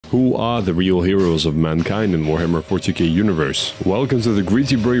Who are the real heroes of mankind in Warhammer 40k universe? Welcome to the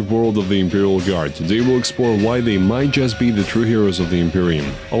gritty brave world of the Imperial Guard. Today we'll explore why they might just be the true heroes of the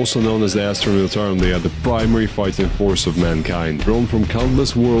Imperium. Also known as the Astra Militarum, they are the primary fighting force of mankind. Drawn from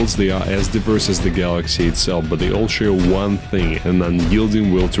countless worlds, they are as diverse as the galaxy itself, but they all share one thing, an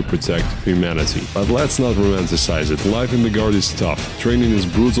unyielding will to protect humanity. But let's not romanticize it. Life in the Guard is tough. Training is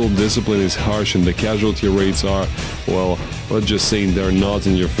brutal, discipline is harsh, and the casualty rates are, well, let's just say they're not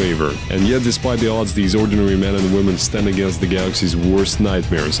in your favor. And yet, despite the odds, these ordinary men and women stand against the galaxy's worst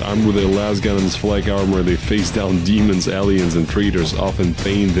nightmares. Armed with their lasgun and flak armor, they face down demons, aliens, and traitors, often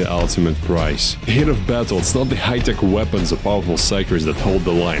paying the ultimate price. Ahead of battle, it's not the high-tech weapons or powerful psychers that hold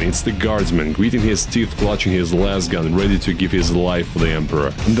the line, it's the guardsman, gritting his teeth, clutching his lasgun, ready to give his life for the Emperor.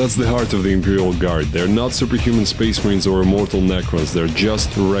 And that's the heart of the Imperial Guard. They're not superhuman space marines or immortal Necrons, they're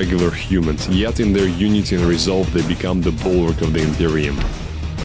just regular humans. Yet in their unity and resolve, they become the bulwark of the Imperium.